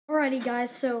Alrighty guys,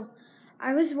 so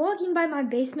I was walking by my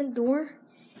basement door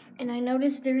and I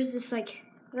noticed there's this like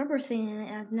rubber thing in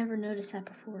it. I've never noticed that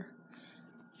before.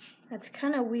 That's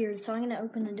kind of weird, so I'm gonna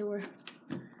open the door.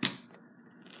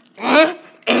 Oh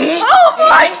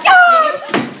my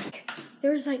god!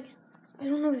 There's like, I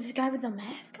don't know, this guy with a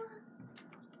mask on?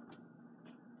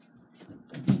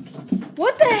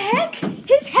 What the heck?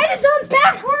 His head is on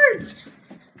backwards!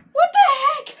 What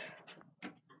the heck?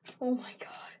 Oh my god.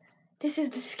 This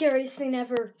is the scariest thing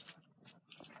ever.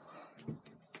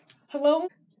 Hello?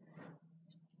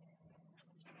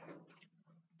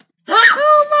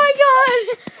 Oh my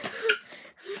god!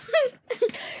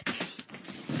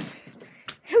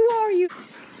 Who are you?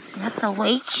 Death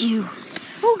awaits you.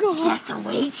 Oh god. Death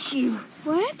awaits you.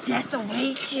 What? Death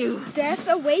awaits you. Death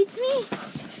awaits me?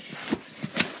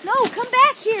 No, come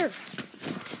back here.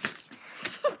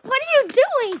 What are you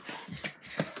doing?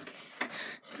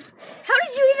 How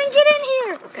did you even get in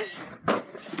here?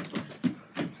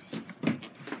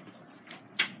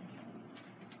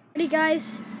 Alrighty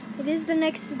guys, it is the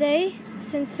next day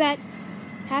since that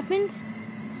happened,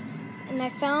 and I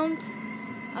found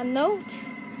a note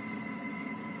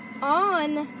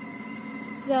on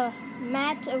the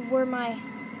mat of where my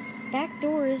back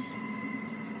door is,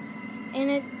 and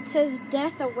it says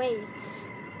death awaits.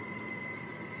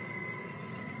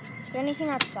 Is there anything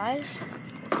outside?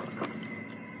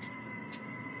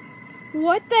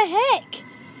 What the heck?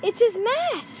 It's his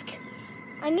mask.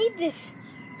 I need this.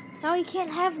 Now he can't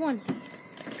have one.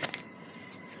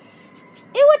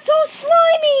 Ew, it's all slimy.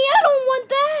 I don't want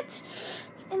that.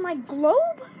 And my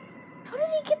globe? How did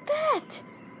he get that?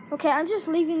 Okay, I'm just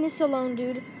leaving this alone,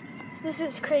 dude. This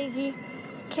is crazy.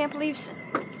 Can't believe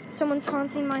someone's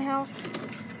haunting my house.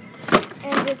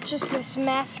 And it's just this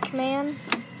mask man.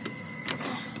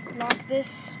 Lock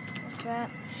this like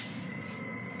that.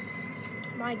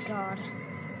 My god.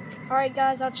 Alright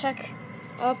guys, I'll check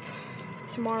up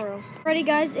tomorrow. Alrighty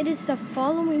guys, it is the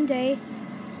following day.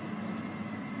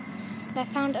 I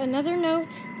found another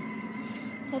note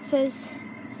that says,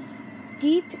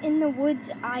 "Deep in the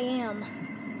woods I am."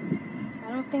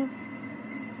 I don't think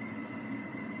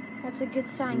that's a good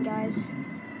sign, guys.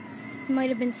 He might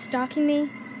have been stalking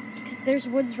me, because there's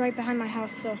woods right behind my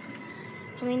house, so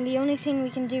I mean, the only thing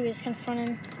we can do is confront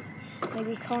him,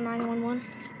 maybe call 911.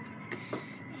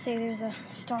 Say there's a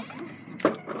stalker.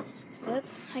 But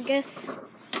I guess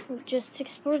we'll just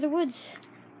explore the woods.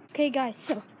 Okay guys,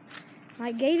 so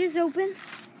my gate is open.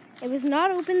 It was not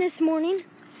open this morning,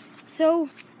 so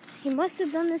he must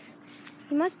have done this.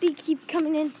 He must be keep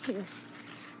coming in here.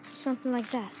 Something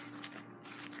like that.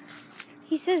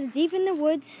 He says deep in the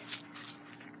woods,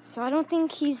 so I don't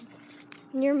think he's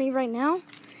near me right now.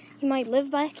 He might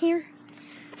live back here.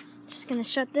 Just gonna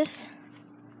shut this.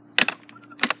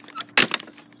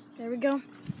 There we go.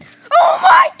 Oh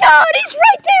my god, he's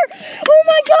right there! Oh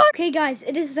my god! Okay guys,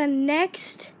 it is the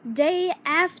next day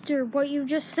after what you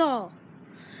just saw.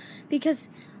 Because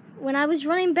when I was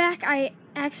running back, I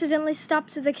accidentally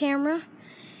stopped the camera.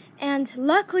 And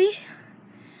luckily,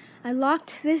 I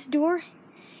locked this door.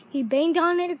 He banged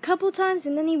on it a couple times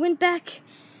and then he went back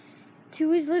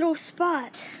to his little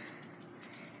spot.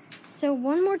 So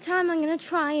one more time, I'm gonna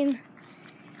try and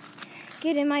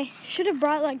get him. I should have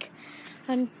brought like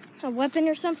a weapon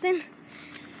or something.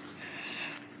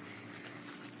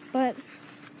 But,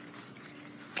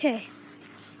 okay.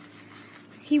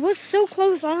 He was so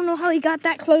close. I don't know how he got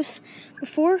that close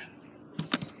before.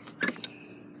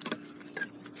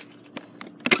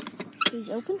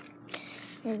 He's open.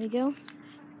 There we go.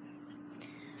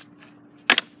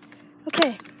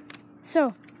 Okay,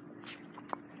 so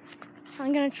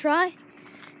I'm gonna try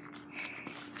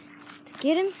to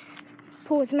get him,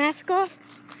 pull his mask off,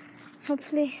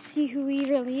 hopefully see who he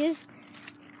really is.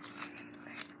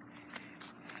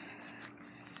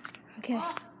 Okay.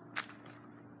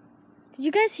 Did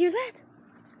you guys hear that?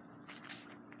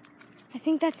 I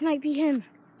think that might be him.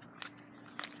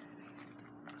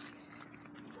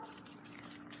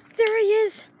 There he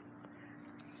is.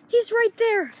 He's right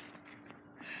there.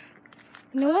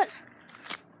 You know what?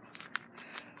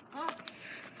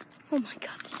 Oh my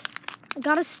god, I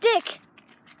got a stick.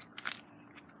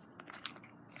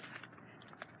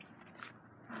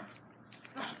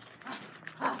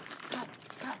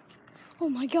 Oh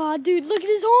my god, dude, look at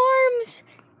his arms.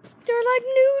 They're like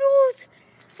noodles.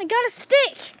 I got a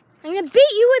stick. I'm gonna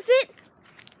beat you with it.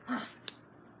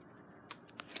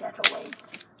 Death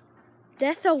awaits.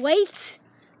 Death awaits?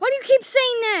 Why do you keep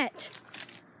saying that?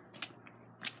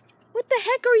 What the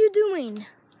heck are you doing?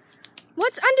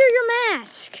 What's under your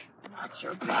mask? Watch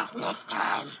your back next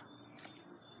time.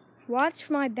 Watch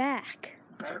my back.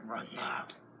 Better run now.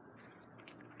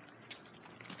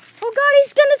 Oh God,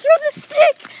 he's gonna throw the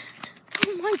stick!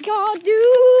 Oh my God,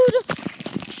 dude!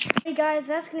 Hey guys,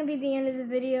 that's gonna be the end of the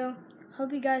video.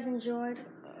 Hope you guys enjoyed.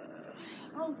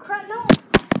 Oh crap, no!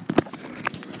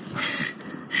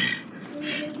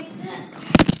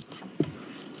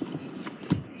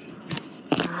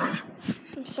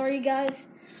 I'm sorry,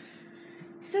 guys.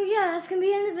 So yeah, that's gonna be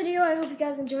the end of the video. I hope you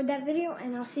guys enjoyed that video,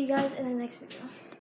 and I'll see you guys in the next video.